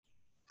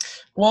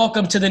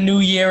Welcome to the new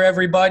year,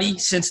 everybody.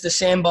 Since the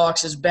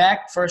Sandbox is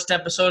back, first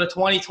episode of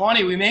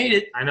 2020, we made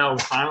it. I know, we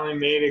finally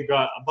made it.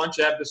 Got a bunch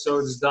of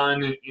episodes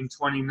done in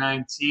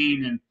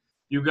 2019, and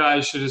you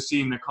guys should have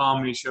seen the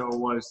comedy show it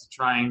was to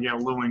try and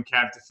get Lou and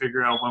Cap to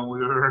figure out when we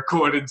were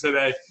recording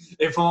today.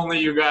 If only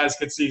you guys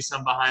could see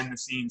some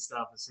behind-the-scenes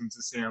stuff since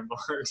the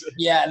Sandbox.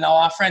 Yeah, no,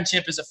 our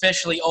friendship is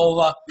officially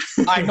over.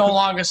 I no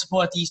longer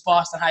support the East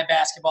Boston High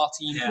basketball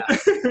team. Yeah.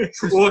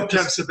 Or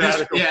Kev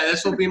sabbatical.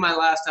 This will be my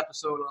last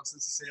episode on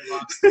Since the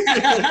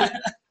Sandbox.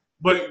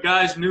 But,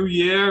 guys, new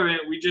year, and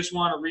we just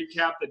want to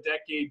recap the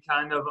decade.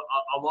 Kind of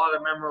a lot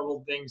of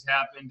memorable things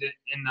happened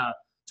in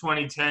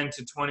 2010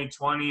 to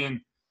 2020, and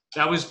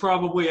that was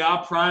probably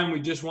our prime. We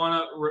just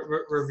want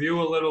to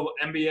review a little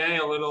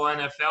NBA, a little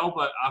NFL,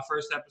 but our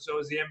first episode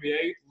is the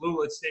NBA.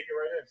 Lou, let's take it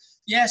right in.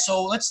 Yeah,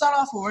 so let's start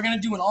off with we're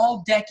going to do an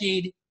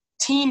all-decade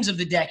teams of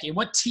the decade.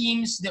 What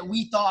teams that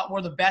we thought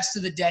were the best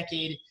of the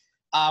decade,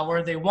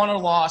 where they won or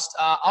lost.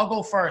 I'll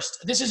go first.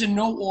 This is in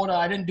no order.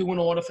 I didn't do an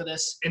order for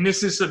this. And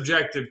this is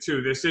subjective,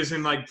 too. This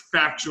isn't, like,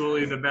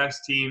 factually the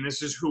best team.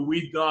 This is who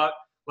we thought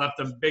left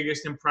the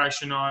biggest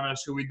impression on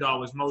us, who we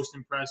thought was most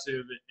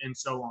impressive, and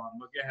so on.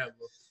 Look ahead,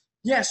 Lou.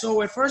 Yeah,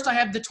 so at first I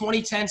have the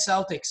 2010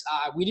 Celtics.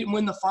 We didn't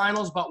win the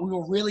finals, but we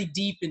were really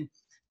deep, and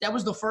that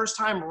was the first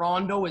time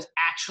Rondo was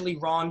actually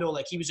Rondo.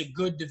 Like, he was a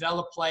good,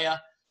 developed player.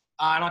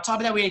 And on top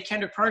of that, we had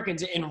Kendrick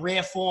Perkins in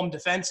rare form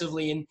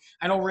defensively. And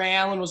I know Ray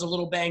Allen was a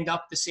little banged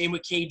up, the same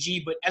with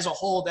KG, but as a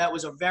whole, that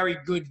was a very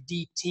good,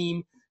 deep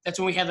team. That's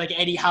when we had, like,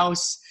 Eddie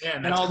House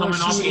and all those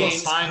off the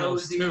games.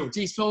 finals, too.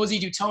 Posey,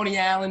 do Tony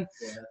Allen.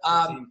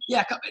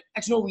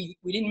 Actually, no, we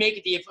didn't make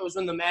it. It was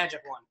when the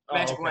Magic won.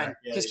 Magic won.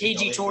 Because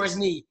KG tore his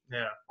knee.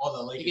 Yeah. All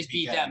the Lakers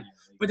beat them.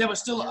 But that was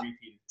still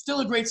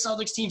a great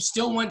Celtics team.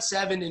 Still won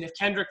 7. And if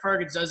Kendrick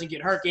Perkins doesn't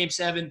get hurt game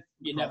 7,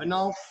 you never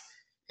know.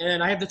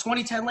 And I have the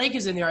 2010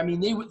 Lakers in there. I mean,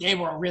 they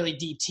were a really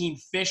deep team.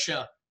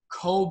 Fisher,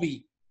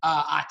 Kobe,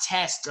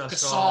 Artest,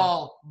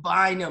 Gasol,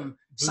 Bynum,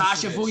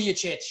 Sasha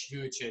Vujacic.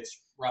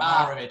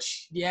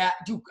 Ramarovich.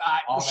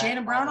 Was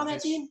Shannon Brown on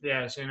that team?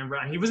 Yeah, Shannon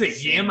Brown. He was a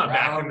Yammer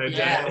back in the day.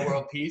 Yeah.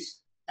 World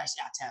Peace. That's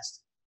Artest.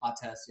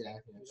 Artest, yeah.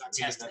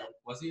 Artest.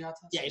 Was he Artest?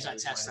 Yeah, he's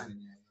Artest then.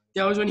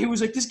 That was when he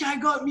was like, this guy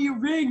got me a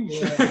ring.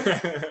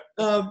 Yeah.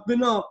 But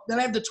no, then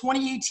I have the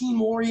 2018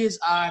 Warriors.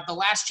 The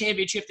last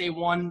championship they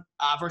won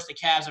versus the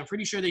Cavs. I'm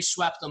pretty sure they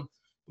swept them,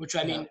 which,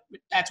 I mean,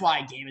 that's why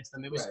I gave it to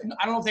them. It was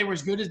I don't know if they were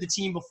as good as the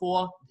team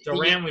before.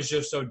 Durant was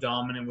just so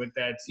dominant with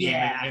that team.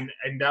 Yeah.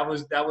 And that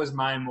was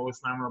my most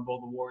memorable,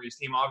 the Warriors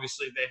team.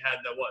 Obviously, they had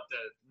the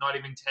not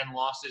even 10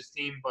 losses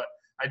team, but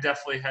I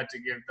definitely had to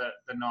give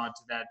the nod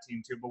to that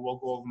team too, but we'll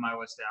go over my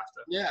list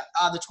after. Yeah,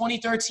 the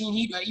 2013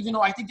 Heat, even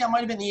though I think that might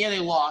have been the year they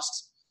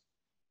lost.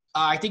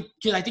 I think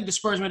the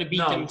Spurs might have beat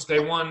them. No,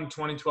 they won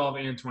 2012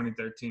 and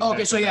 2013.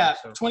 Okay, so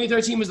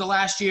 2013 was the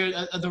last year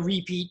of the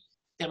repeat.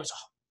 That was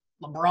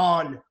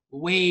LeBron,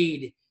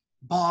 Wade,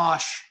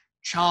 Bosh,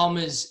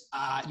 Chalmers,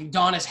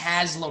 Udonis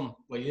Haslem.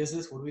 What year is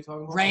this? What are we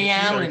talking about? Ray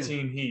Allen.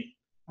 13 Heat.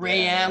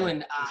 Ray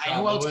Allen.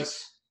 Who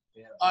else?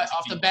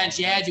 Off the bench,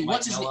 dude.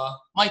 What's his name?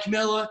 Mike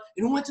Miller.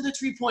 And who went to the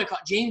three-point cut?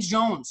 James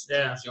Jones.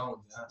 Yeah.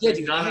 Yeah,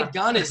 dude. They had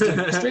gunners,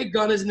 dude. Straight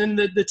gunners. And then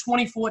the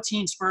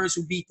 2014 Spurs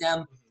who beat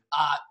them.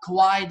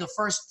 Kawhi, the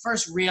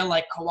first real,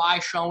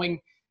 Kawhi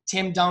showing.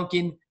 Tim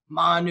Duncan,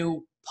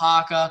 Manu,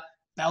 Parker,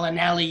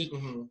 Bellinelli.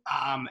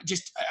 Mm-hmm.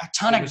 Just a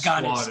ton of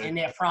gunners in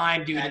their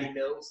prime, dude.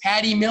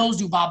 Patty Mills,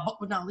 dude.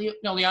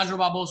 Leandro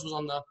Barbosa was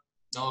on the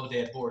 – No, they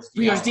had Boris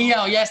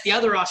DL, yes, the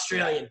other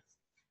Australian.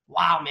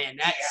 Wow, man.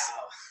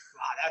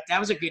 That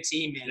was a good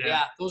team, man.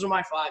 Yeah, those are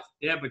my 5.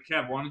 Yeah, but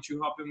Kev, why don't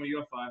you hop in with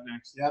your 5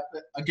 next? Yep.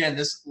 Again,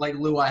 this like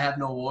Lou, I have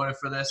no order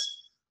for this.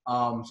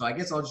 So I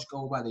guess I'll just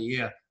go by the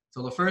year.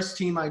 So the first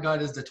team I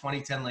got is the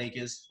 2010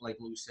 Lakers, like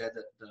Lou said,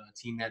 the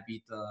team that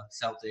beat the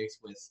Celtics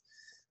with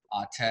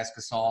Tess,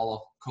 Gasol,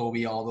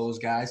 Kobe, all those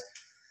guys.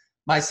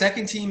 My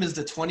second team is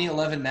the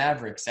 2011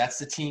 Mavericks. That's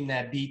the team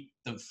that beat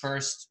the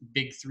first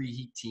Big 3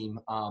 Heat team.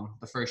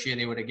 The first year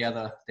they were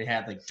together, they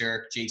had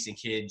Dirk, Jason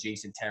Kidd,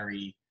 Jason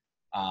Terry,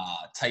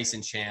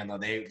 Tyson Chandler.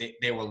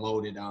 They were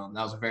loaded. That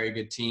was a very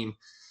good team.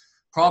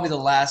 Probably the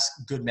last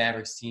good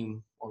Mavericks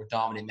team or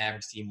dominant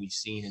Mavericks team we've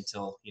seen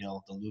until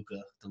the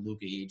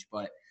Luka age.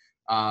 But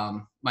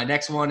my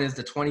next one is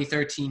the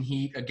 2013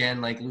 Heat.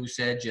 Again, like Lou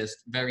said, just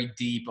very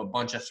deep, a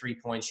bunch of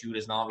 3-point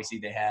shooters, and obviously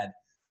they had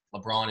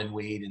LeBron and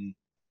Wade in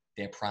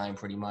their prime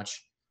pretty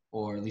much,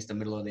 or at least the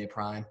middle of their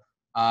prime.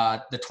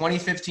 The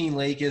 2015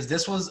 Lakers.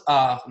 This was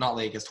not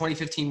Lakers.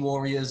 2015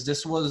 Warriors.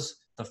 This was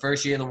the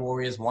first year the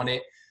Warriors won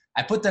it.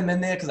 I put them in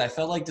there because I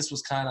felt like this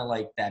was kind of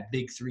like that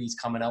big threes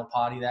coming out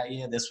party that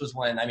year. This was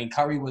when,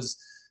 Curry was,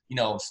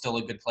 still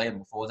a good player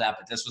before that,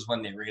 but this was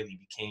when they really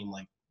became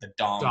the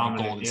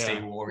dominant Golden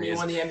State Warriors. They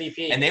won the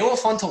MVP. And they were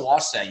fun to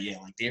watch that year.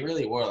 They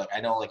really were. I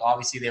know,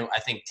 obviously I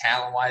think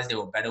talent-wise they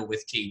were better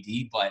with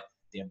KD, but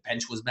their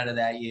bench was better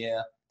that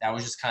year. That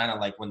was just kind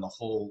of when the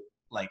whole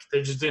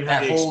they just didn't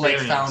that have the whole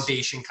experience.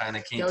 Foundation kind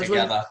of came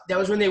together. That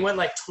was when they went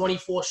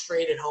 24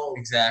 straight at home.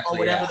 Exactly. Or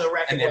whatever the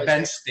record and their was.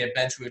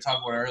 bench we were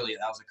talking about earlier,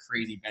 that was a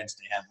crazy bench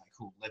they had.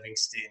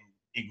 Livingston,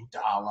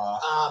 Iguodala.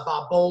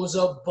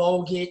 Barboza,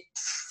 Bogut,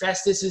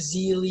 Festus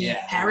Ezeli, Yeah.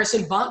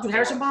 Harrison Barnes. Dude,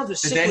 Harrison Barnes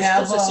was Did sick. they Was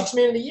have, supposed to 6th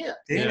man of the year.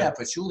 They didn't Yeah. have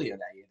Pachulia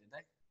that year, did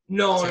they?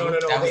 No.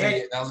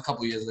 That was a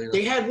couple years later.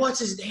 They had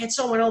They had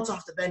someone else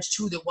off the bench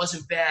too that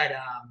wasn't bad.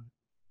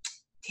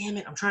 Damn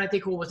it, I'm trying to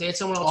think who it was. They had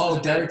someone else. who Oh,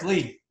 wasn't Derek bad.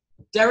 Lee.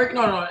 Derek.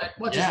 No.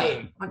 What's Yeah. his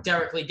name? Not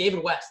Derek Lee.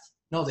 David West.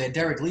 No, they had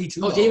Derek Lee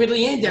too. Oh, though. David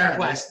Lee and Derek Yeah,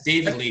 West.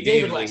 David Lee.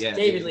 David West. yeah,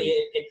 David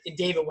Lee and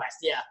David West.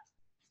 Yeah.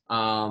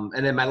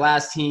 And then my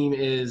last team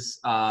is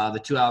the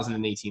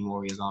 2018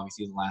 Warriors.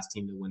 Obviously, the last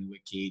team to win with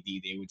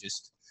KD. They were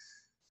just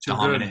Too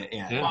dominant. good. Yeah.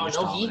 Yeah. they Wow, were just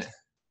no dominant. Heat?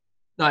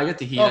 No, I got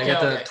the Heat. Okay, I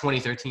got the okay.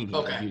 2013 Heat.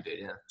 Okay. You did,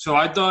 yeah. So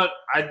I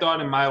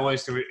thought in my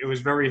list it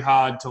was very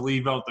hard to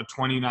leave out the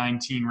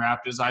 2019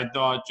 Raptors. I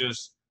thought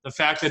just the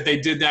fact that they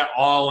did that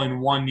all in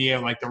 1 year,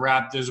 like the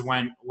Raptors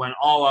went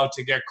all out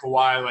to get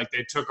Kawhi, like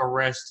they took a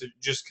risk to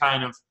just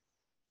kind of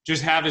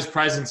just have his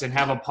presence and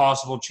have a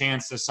possible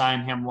chance to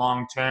sign him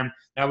long term.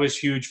 That was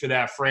huge for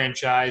that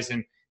franchise,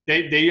 and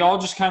they all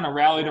just kind of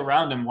rallied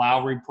around him.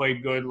 Lowry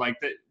played good, like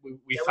that. We That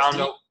was found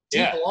deep. out.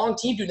 Yeah. Long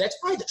team, dude. That's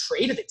probably the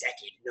trade of the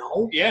decade.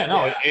 No. Yeah,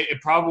 no, Yeah.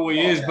 It probably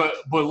Oh, is, yeah.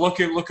 but look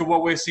at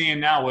what we're seeing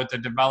now with the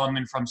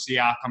development from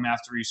Siakam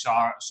after he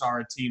saw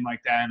a team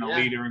like that and a Yeah.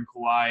 leader in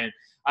Kawhi. And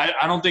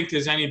I don't think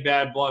there's any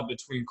bad blood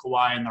between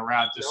Kawhi and the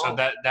Raptors, so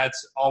No.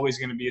 that's always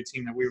going to be a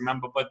team that we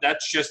remember. But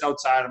that's just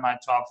outside of my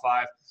top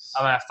five.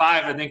 At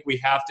 5, I think we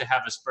have to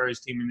have a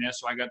Spurs team in there.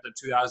 So I got the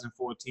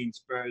 2014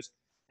 Spurs.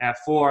 At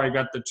 4, I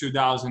got the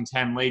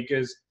 2010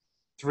 Lakers.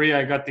 3,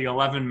 I got the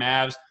 11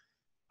 Mavs.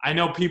 I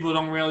know people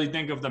don't really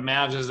think of the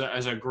Mavs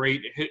as a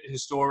great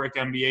historic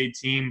NBA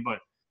team, but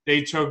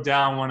they took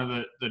down one of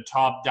the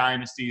top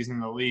dynasties in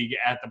the league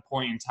at the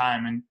point in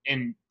time,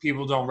 and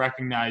people don't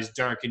recognize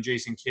Dirk and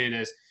Jason Kidd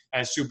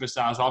as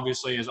superstars,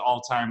 obviously as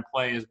all-time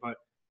players, but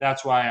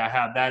that's why I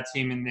have that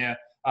team in there.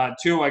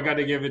 2, I got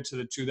to give it to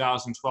the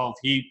 2012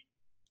 Heat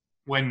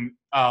when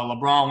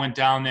LeBron went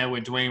down there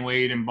with Dwayne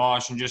Wade and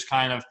Bosh and just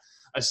kind of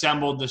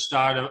assembled the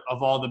start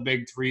of all the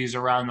big threes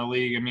around the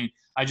league. I mean,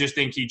 I just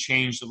think he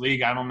changed the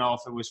league. I don't know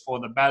if it was for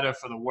the better,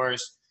 for the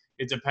worse.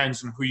 It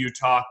depends on who you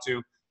talk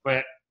to.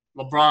 But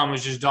LeBron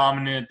was just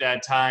dominant at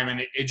that time,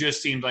 and it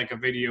just seemed like a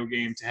video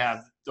game to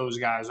have those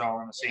guys all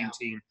on the same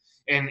team.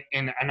 And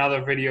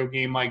another video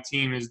game-like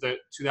team is the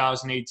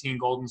 2018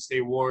 Golden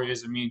State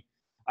Warriors. I mean,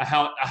 a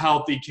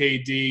healthy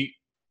KD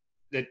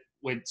that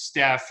with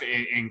Steph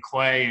and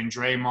Clay and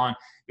Draymond.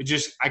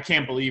 I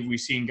can't believe we've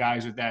seen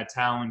guys with that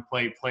talent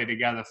play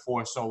together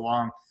for so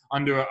long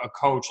under a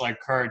coach like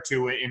Kerr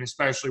too, and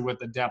especially with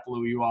the depth,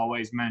 Lou, you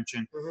always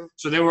mention. Mhm.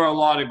 So there were a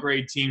lot of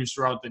great teams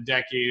throughout the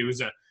decade. It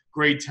was a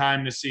great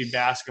time to see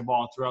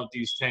basketball throughout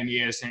these 10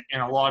 years,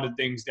 and a lot of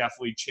things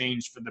definitely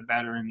changed for the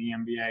better in the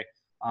NBA.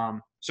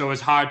 So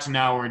it's hard to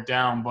narrow it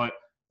down, but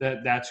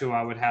that's who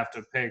I would have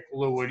to pick.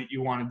 Lou, what do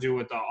you want to do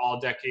with the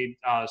all-decade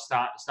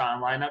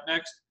starting lineup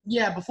next?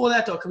 Yeah. Before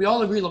that, though, can we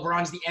all agree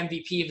LeBron's the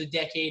MVP of the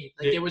decade?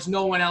 Like, there was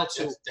no one else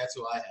who. That's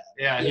who I have.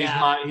 Yeah,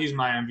 Yeah. he's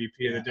my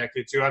MVP of the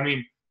decade too. I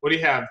mean, what do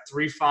you have?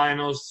 3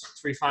 finals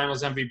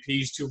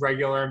MVPs, 2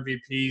 regular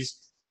MVPs,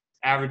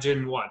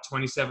 averaging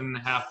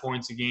 27.5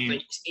 points a game.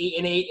 Like 8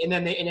 and 8, and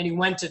then he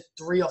went to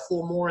 3 or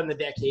 4 more in the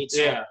decade.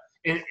 So. Yeah,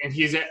 and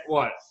he's at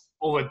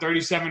over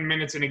 37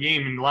 minutes in a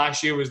game, and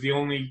last year was the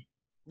only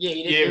Yeah,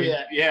 he didn't do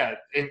that. yeah,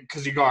 and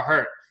because he got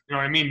hurt. You know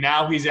what I mean?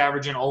 Now he's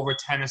averaging over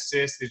 10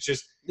 assists. It's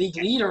just League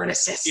leader in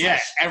assists. yeah,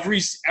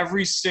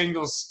 every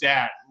single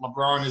stat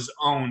LeBron has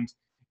owned.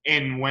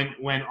 And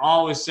when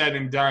all is said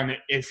and done,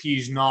 if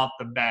he's not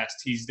the best,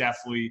 he's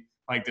definitely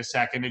like the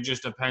second. It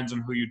just depends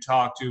on who you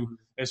talk to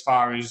as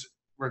far as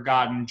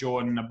regarding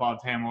Jordan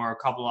above him or a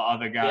couple of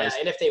other guys. Yeah,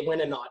 and if they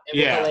win or not. And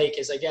Yeah. with the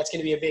Lakers, like that's going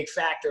to be a big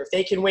factor. If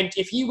they can win,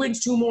 if he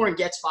wins 2 more and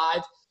gets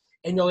 5,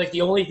 and like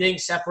the only thing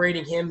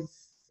separating him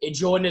and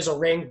Jordan is a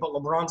ring, but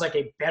LeBron's like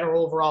a better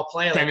overall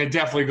player. Then Like, it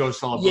definitely goes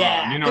to LeBron.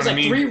 yeah, You know what I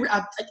because mean?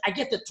 I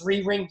get the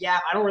 3-ring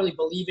gap. I don't really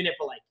believe in it,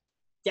 but like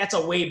that's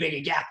a way bigger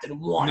gap than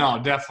 1. No,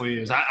 definitely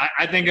is.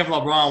 I think if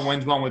LeBron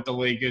wins one with the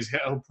Lakers,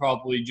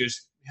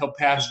 he'll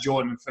pass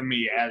Jordan for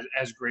me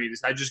as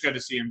greatest. I just got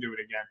to see him do it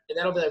again. And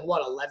that'll be like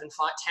what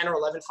 10 or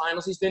 11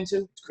 finals he's been to.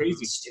 It's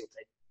crazy.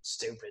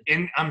 Stupid.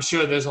 And I'm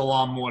sure there's a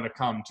lot more to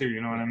come too.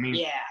 You know what I mean?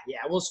 Yeah.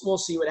 We'll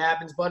see what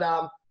happens, but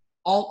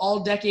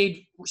all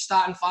decade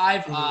starting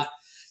 5.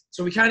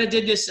 So we kind of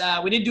did this.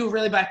 We didn't do it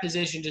really by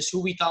position, just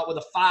who we thought were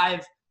the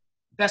 5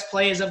 best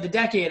players of the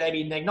decade. I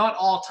mean, like not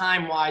all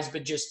time wise,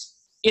 but just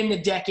in the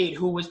decade,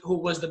 who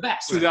was the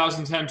best.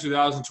 2010,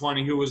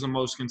 2020, who was the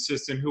most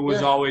consistent? Who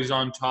was always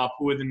on top?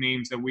 Who are the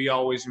names that we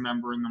always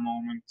remember in the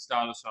moment?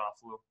 Start us off,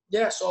 Lou.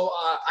 Yeah, so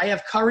I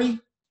have Curry,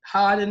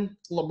 Harden,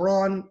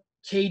 LeBron,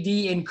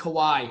 KD, and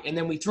Kawhi. And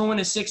then we threw in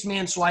a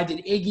 6-man, so I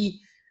did Iggy.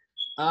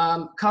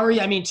 Curry,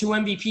 2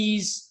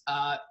 MVPs.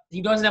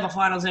 He doesn't have a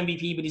finals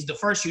MVP, but he's the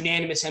first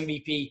unanimous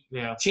MVP.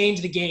 Yeah.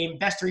 Changed the game,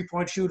 best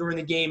 3-point shooter in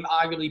the game,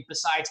 arguably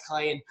besides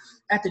Clay. And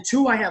at the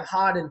 2, I have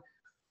Harden.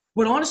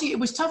 But honestly, it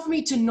was tough for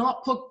me to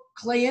not put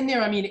Clay in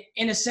there. I mean,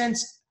 in a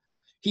sense,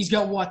 he's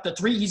got the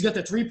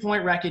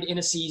 3-point record in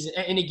a season,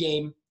 in a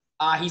game.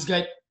 He's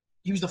got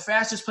he was the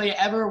fastest player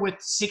ever with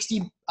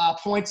 60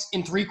 points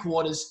in 3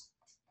 quarters.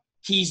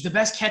 He's the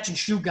best catch and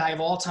shoot guy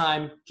of all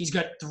time. He's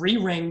got 3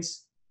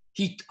 rings.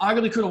 He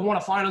arguably could have won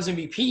a Finals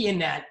MVP in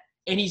that,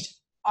 and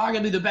he's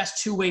arguably the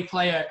best two-way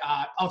player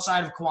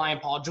outside of Kawhi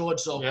and Paul George.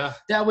 So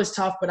that was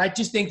tough, but I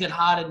just think that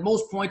Harden,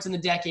 most points in the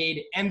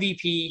decade,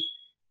 MVP,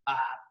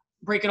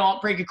 breaking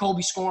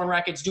Kobe scoring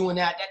records, doing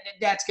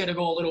that's going to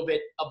go a little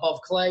bit above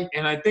Klay.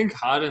 And I think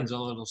Harden's a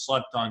little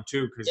slept on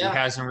too, because he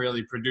hasn't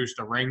really produced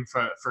a ring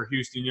for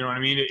Houston. You know what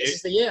I mean? This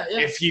is the year, yeah.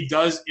 If he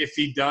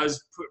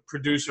does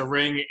produce a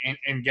ring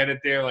and get it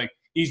there, like,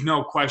 he's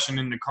no question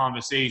in the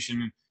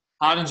conversation.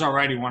 Harden's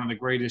already one of the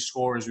greatest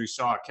scorers we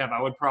saw. Kev,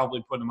 I would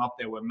probably put him up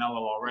there with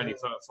Melo already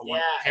for what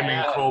him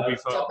and Kobe.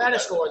 He's a better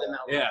scorer than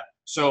Melo. Yeah.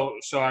 So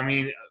I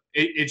mean,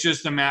 it's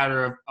just a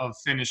matter of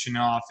finishing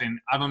off, and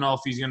I don't know if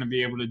he's going to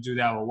be able to do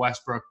that with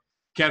Westbrook.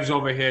 Kev's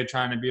over here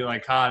trying to be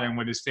like Harden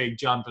with his fake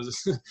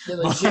jumpers.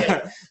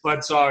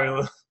 but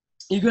sorry.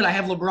 You're good. I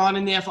have LeBron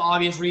in there for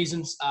obvious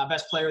reasons.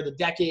 Best player of the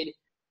decade.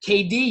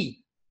 KD,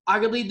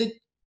 arguably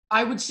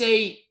I would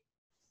say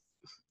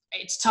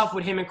it's tough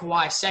with him and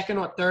Kawhi, second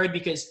or third,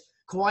 because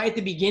Kawhi at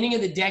the beginning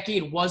of the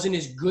decade wasn't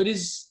as good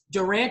as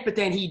Durant, but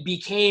then he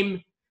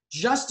became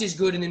just as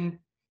good, and then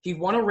he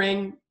won a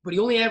ring, but he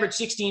only averaged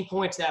 16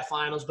 points that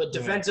finals, but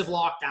defensive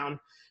lockdown.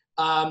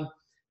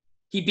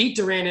 He beat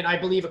Durant in, I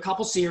believe, a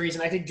couple series,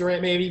 and I think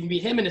Durant may have even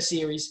beat him in a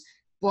series.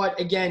 But,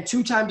 again,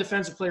 2-time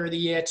Defensive Player of the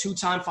Year,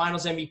 2-time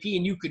Finals MVP,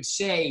 and you could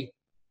say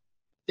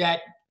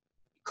that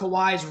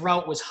Kawhi's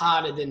route was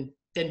harder than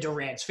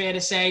Durant's. Fair to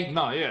say?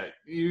 No, yeah.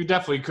 You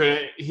definitely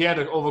could. He had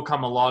to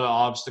overcome a lot of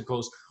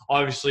obstacles.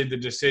 Obviously, the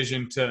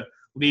decision to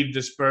leave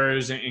the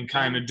Spurs and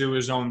kind of do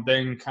his own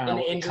thing kind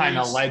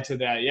of led to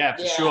that. Yeah,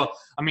 for sure.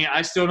 I mean,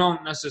 I still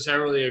don't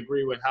necessarily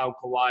agree with how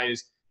Kawhi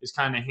is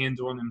kind of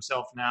handling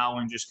himself now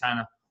and just kind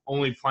of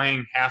only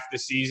playing half the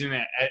season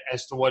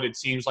as to what it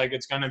seems like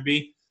it's going to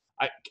be.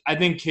 I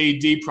think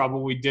KD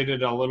probably did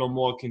it a little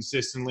more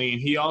consistently,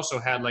 and he also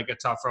had like a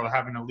tough road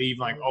having to leave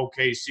like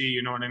OKC,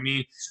 you know what I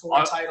mean?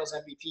 Scoring titles,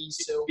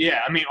 MVPs too.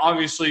 Yeah, I mean,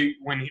 obviously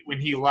when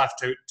he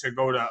left to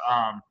go to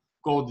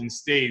Golden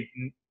State,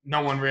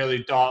 no one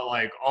really thought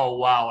like, oh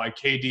wow, like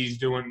KD's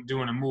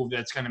doing a move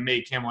that's going to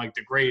make him like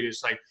the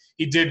greatest. Like,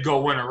 he did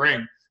go win a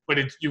ring, but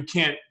you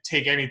can't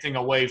take anything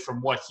away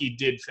from what he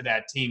did for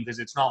that team, because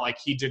it's not like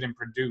he didn't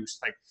produce.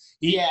 Like,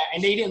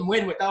 and they didn't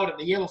win without him.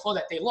 The year before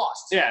that, they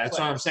lost. Yeah, that's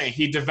what I'm saying.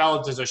 He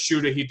developed as a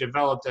shooter. He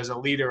developed as a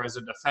leader, as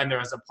a defender,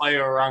 as a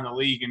player around the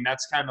league, and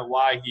that's kind of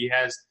why he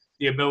has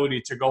the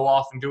ability to go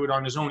off and do it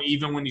on his own,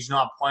 even when he's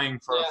not playing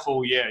for a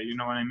full year. You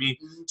know what I mean?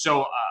 Mm-hmm.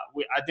 So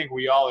I think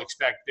we all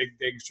expect big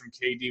things from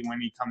KD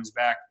when he comes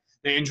back.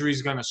 The injury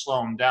is going to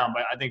slow him down,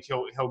 but I think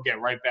he'll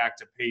get right back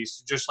to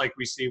pace, just like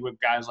we see with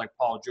guys like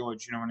Paul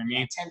George. You know what I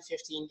mean? 10,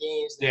 15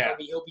 games.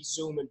 He'll be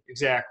zooming.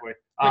 Exactly.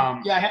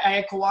 I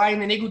had Kawhi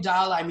and then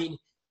Iguodala. I mean,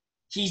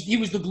 he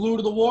was the glue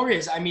to the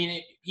Warriors. I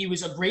mean, he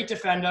was a great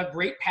defender,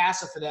 great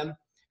passer for them.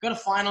 Got a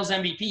Finals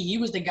MVP. He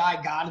was the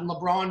guy guarding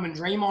LeBron when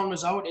Draymond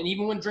was out, and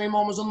even when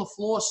Draymond was on the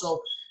floor.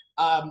 So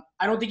I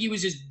don't think he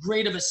was as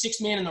great of a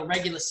sixth man in the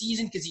regular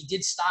season, because he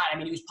did start. I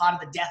mean, he was part of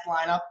the death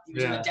lineup. He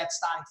was in the death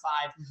starting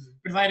 5. Mm-hmm.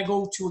 But if I had to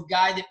go to a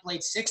guy that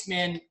played sixth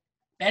man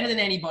better than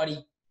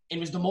anybody and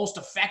was the most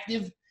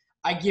effective,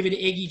 I give it to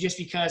Iggy, just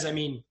because, I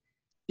mean,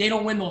 they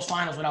don't win those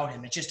finals without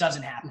him. It just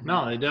doesn't happen.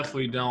 No, they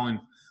definitely don't.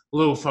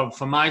 Lou,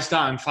 for my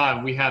starting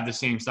 5, we have the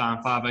same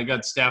starting 5. I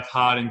got Steph,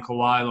 Harden,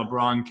 Kawhi,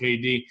 LeBron,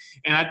 KD.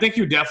 And I think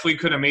you definitely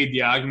could have made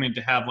the argument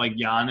to have, like,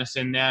 Giannis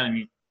in that. I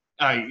mean,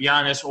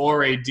 Giannis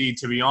or AD,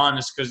 to be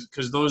honest,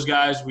 because those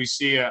guys we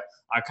see are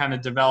kind of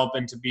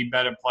developing to be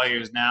better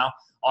players now.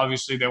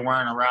 Obviously, they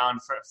weren't around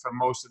for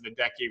most of the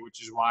decade,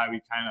 which is why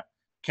we kind of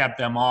kept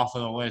them off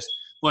of the list.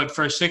 But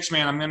for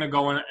 6-man, I'm going to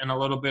go in a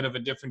little bit of a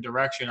different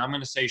direction. I'm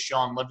going to say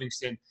Sean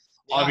Livingston.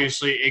 Yeah.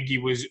 Obviously,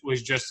 Iggy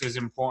was just as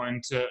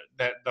important to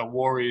the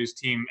Warriors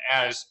team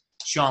as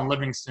Sean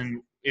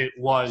Livingston it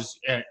was,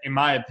 in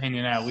my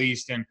opinion, at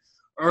least. And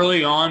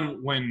early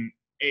on, when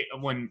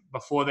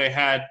before they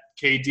had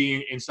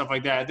KD and stuff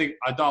like that,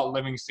 I thought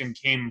Livingston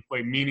came and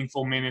played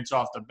meaningful minutes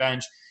off the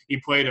bench. He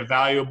played a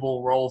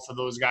valuable role for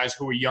those guys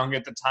who were young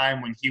at the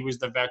time, when he was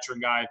the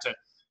veteran guy to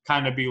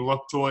kind of be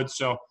looked towards.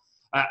 So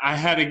I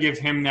had to give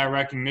him that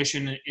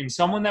recognition. And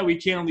someone that we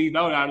can't leave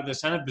out of the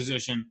center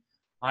position,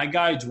 my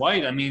guy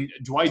Dwight. I mean,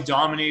 Dwight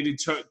dominated,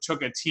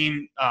 took a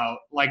team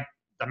like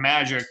the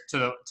Magic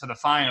to the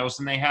finals,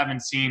 and they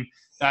haven't seen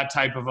that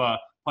type of a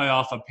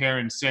playoff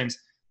appearance since.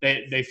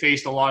 They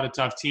faced a lot of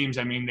tough teams.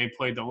 I mean, they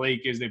played the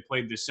Lakers, they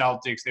played the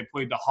Celtics, they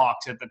played the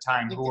Hawks at the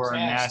time, who were a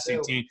nasty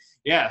team.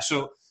 Yeah,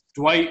 so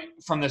Dwight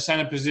from the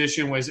center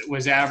position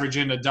was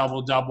averaging a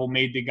double-double,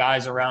 made the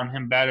guys around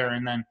him better,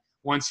 and then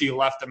once he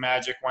left the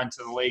Magic, went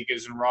to the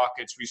Lakers and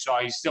Rockets, we saw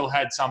he still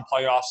had some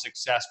playoff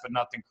success, but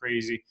nothing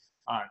crazy.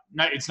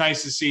 It's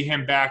nice to see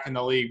him back in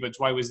the league, but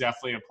Dwight was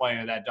definitely a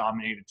player that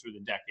dominated through the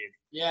decade.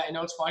 Yeah, I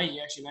know it's funny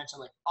you actually mentioned,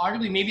 like,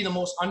 arguably maybe the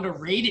most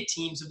underrated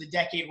teams of the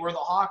decade were the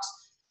Hawks,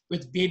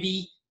 with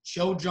Bibby,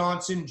 Joe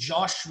Johnson,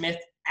 Josh Smith,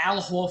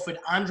 Al Horford,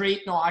 Andre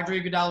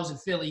Iguodala was in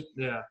Philly.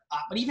 Yeah.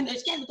 But even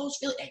again with those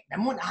Philly,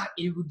 remember when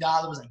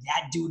Iguodala was like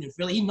that dude in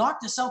Philly? He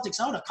knocked the Celtics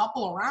out a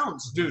couple of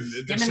rounds. Dude,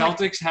 the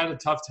Celtics had a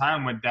tough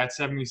time with that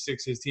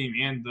 76ers team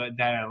and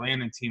that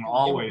Atlanta team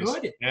always. They were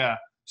good. Yeah.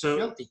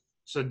 Filthy.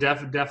 So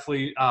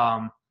definitely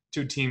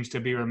two teams to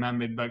be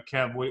remembered. But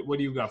Kev, what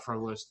do you got for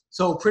a list?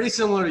 So pretty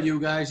similar to you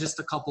guys, just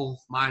a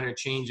couple minor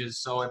changes.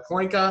 So at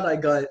point guard, I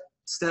got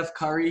Steph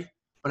Curry,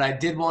 but I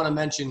did want to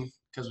mention,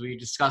 because we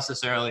discussed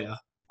this earlier,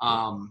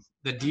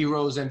 the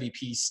D-Rose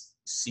MVP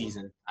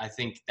season. I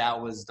think that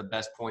was the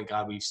best point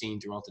guard we've seen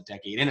throughout the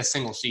decade in a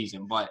single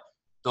season. But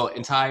the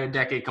entire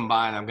decade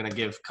combined, I'm going to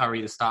give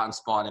Curry the starting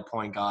spot at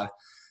point guard.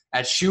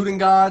 At shooting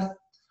guard,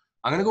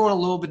 I'm going to go in a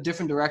little bit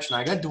different direction.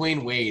 I got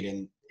Dwayne Wade,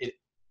 and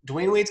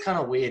Dwayne Wade's kind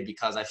of weird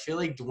because I feel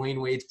like Dwayne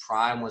Wade's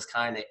prime was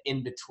kind of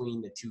in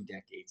between the two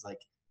decades. Like,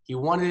 he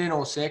won it in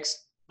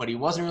 2006, but he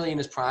wasn't really in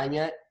his prime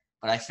yet.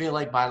 But I feel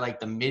like by, like,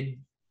 the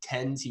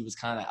mid-10s, he was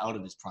kind of out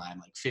of his prime,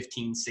 like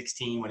 15,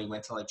 16 when he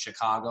went to, like,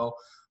 Chicago.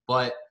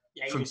 But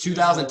from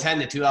 2010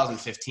 to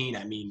 2015,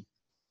 I mean,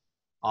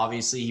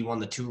 obviously he won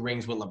the 2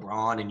 rings with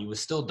LeBron, and he was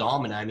still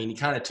dominant. I mean, he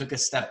kind of took a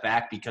step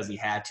back because he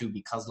had to,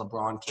 because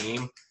LeBron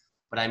came.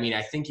 But I mean,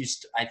 I gotta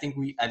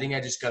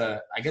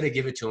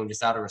give it to him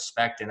just out of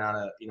respect and out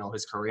of, you know,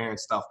 his career and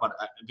stuff. But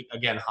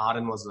again,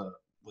 Harden was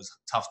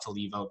tough to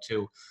leave out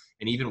too,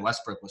 and even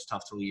Westbrook was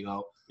tough to leave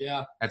out.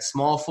 Yeah. At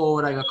small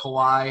forward, I got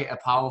Kawhi.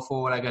 At power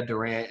forward, I got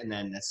Durant, and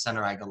then at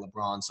center, I got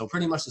LeBron. So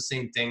pretty much the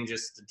same thing,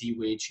 just the D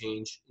Wade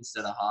change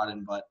instead of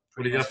Harden. But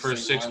What do you got for a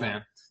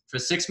 6-man? For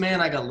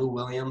 6-man, I got Lou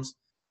Williams.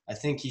 I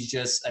think he's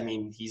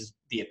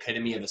the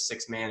epitome of a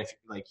 6-man.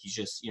 He's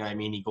just, you know what I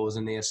mean? He goes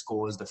in there,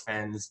 scores,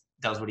 defends,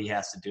 does what he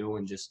has to do,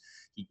 and just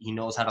he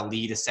knows how to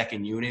lead a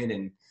second unit.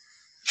 And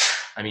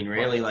I mean,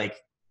 really, like,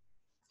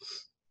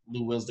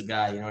 Lou Will's the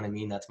guy. You know what I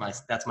mean? That's my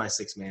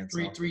 6-man.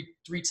 So.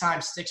 Three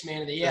times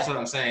 6-man of the year. That's what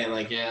I'm saying.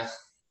 Like, yeah.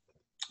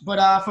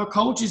 But for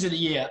coaches of the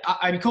year,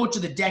 coach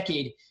of the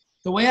decade,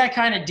 the way I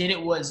kind of did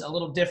it was a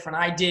little different.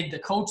 I did the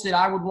coach that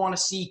I would want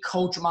to see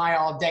coach my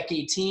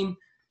all-decade team,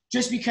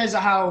 just because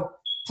of how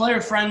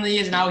player-friendly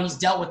is and how he's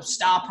dealt with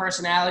star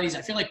personalities.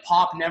 I feel like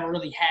Pop never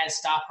really has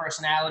star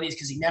personalities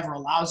because he never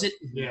allows it.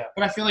 Yeah.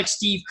 But I feel like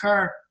Steve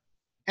Kerr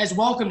has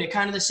welcomed it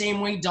kind of the same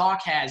way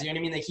Doc has. You know what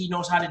I mean? Like, he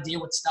knows how to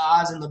deal with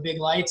stars and the big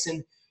lights.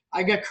 And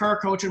I got Kerr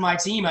coaching my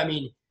team. I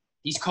mean,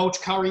 he's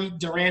coached Curry,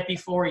 Durant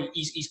before.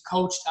 He's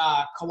coached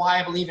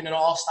Kawhi, I believe, in an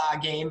all-star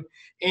game,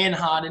 and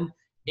Harden.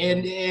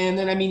 And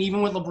then, I mean,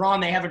 even with LeBron,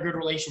 they have a good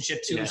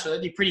relationship too. Yeah. So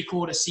it'd be pretty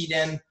cool to see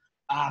them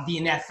be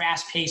in that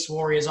fast-paced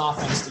Warriors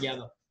offense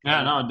together.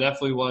 Yeah, no, it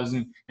definitely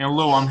wasn't. And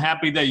Lou, I'm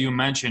happy that you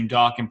mentioned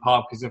Doc and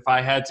Pop, because if I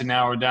had to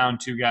narrow down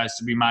 2 guys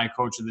to be my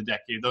coach of the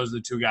decade, those are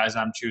the 2 guys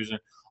I'm choosing.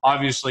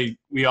 Obviously,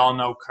 we all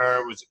know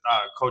Kerr was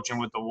coaching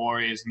with the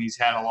Warriors, and he's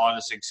had a lot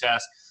of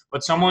success.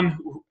 But someone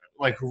who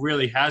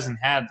really hasn't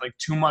had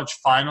too much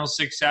final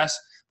success,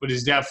 but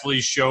has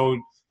definitely showed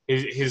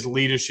his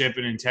leadership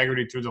and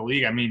integrity through the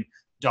league. I mean,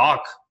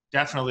 Doc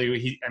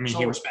definitely.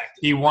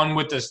 He won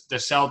with the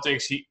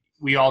Celtics.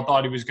 We all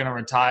thought he was going to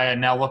retire,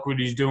 and now look what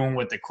he's doing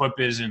with the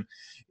Clippers. And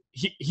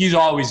he's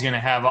always going to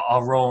have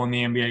a role in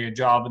the NBA, a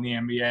job in the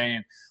NBA.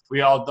 And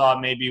we all thought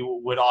maybe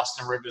with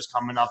Austin Rivers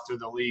coming up through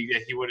the league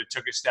that he would have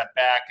took a step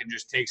back and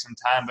just take some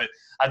time. But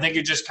I think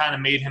it just kind of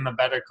made him a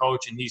better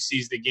coach, and he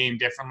sees the game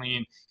differently.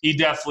 And he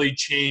definitely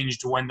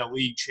changed when the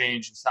league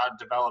changed and started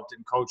developed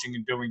in coaching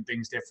and doing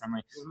things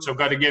differently. Mm-hmm. So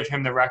got to give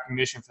him the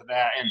recognition for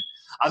that. And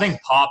I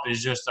think Pop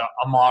is just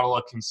a model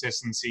of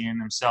consistency in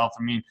himself.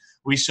 I mean,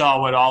 we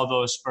saw what all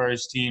those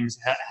Spurs teams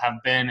have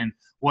been and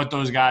what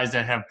those guys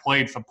that have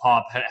played for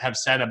Pop have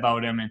said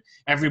about him. And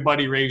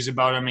everybody raves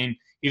about him. I mean,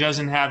 he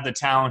doesn't have the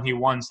talent he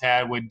once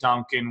had with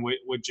Duncan,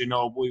 with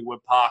Ginobili,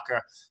 with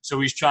Parker. So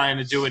he's trying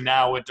to do it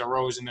now with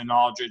DeRozan and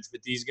Aldridge.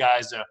 But these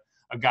guys are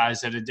guys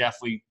that are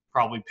definitely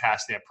probably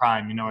past their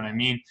prime, you know what I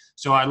mean?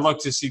 So I'd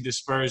look to see the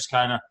Spurs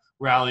kind of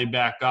rally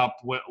back up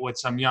with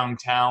some young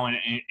talent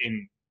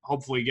and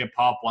hopefully get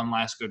Pop one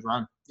last good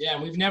run. Yeah,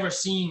 and we've never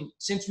seen,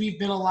 since we've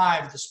been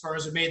alive, the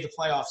Spurs have made the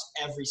playoffs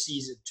every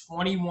season.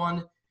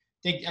 21,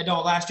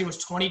 last year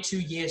was 22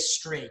 years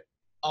straight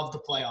of the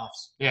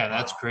playoffs. Yeah,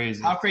 that's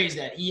crazy. How crazy is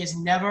that? He has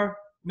never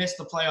missed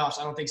the playoffs,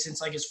 I don't think,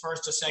 since his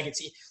first or second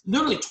season.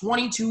 Literally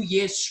 22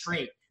 years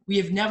straight. We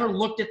have never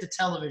looked at the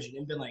television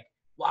and been like,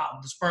 wow,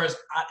 the Spurs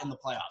aren't in the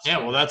playoffs. Yeah,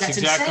 well, that's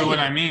exactly insane. What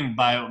I mean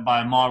by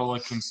a model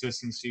of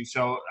consistency.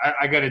 So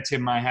I got to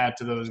tip my hat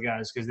to those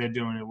guys because they're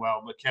doing it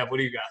well. But, Kev, what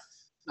do you got?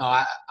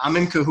 No, I'm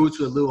in cahoots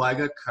with Lou. I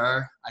got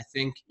Kerr. I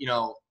think,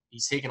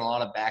 he's taken a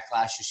lot of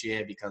backlash this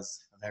year because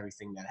of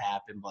everything that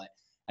happened. But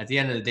at the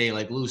end of the day,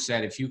 like Lou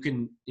said, if you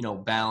can,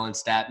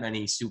 balance that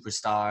many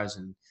superstars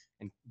and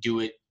do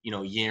it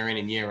year in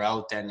and year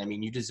out, then, I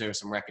mean, you deserve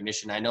some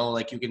recognition. I know,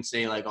 like, you can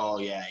say, like, oh,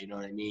 yeah, you know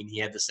what I mean? He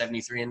had the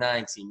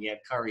 73-9 team. He had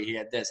Curry. He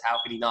had this. How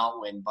could he not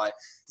win? But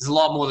there's a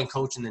lot more than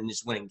coaching than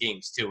just winning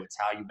games, too. It's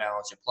how you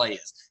balance your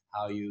players,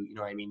 how you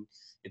know what I mean?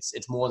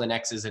 It's more than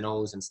X's and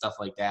O's and stuff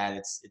like that.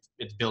 It's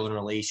building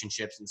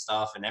relationships and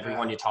stuff. And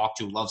everyone you talk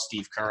to loves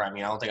Steve Kerr. I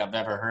mean, I don't think I've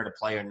ever heard a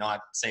player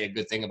not say a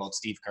good thing about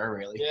Steve Kerr,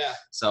 really. Yeah.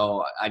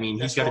 So, I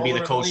mean, he's going to be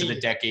the coach of the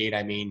decade.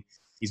 I mean,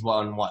 he's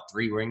won,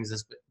 3 rings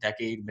this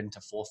decade, been to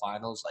 4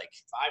 finals, like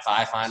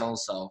 5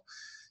 finals. So,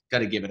 got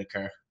to give it a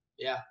Kerr.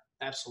 Yeah,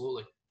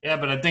 absolutely. Yeah,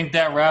 but I think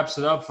that wraps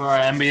it up for our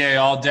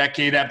NBA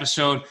All-Decade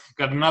episode.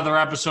 Got another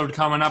episode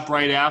coming up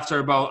right after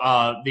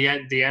about the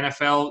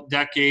NFL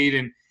decade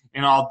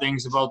and all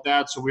things about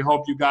that. So we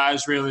hope you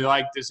guys really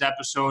like this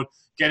episode.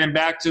 Getting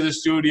back to the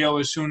studio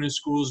as soon as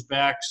school's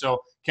back. So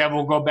Kev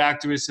will go back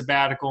to his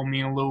sabbatical.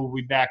 Me and Lou will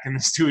be back in the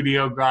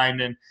studio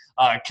grinding.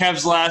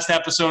 Kev's last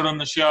episode on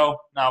the show.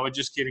 No, we're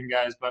just kidding,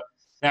 guys. But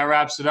that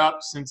wraps it up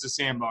since the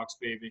Sandbox,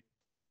 baby.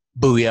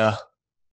 Booyah.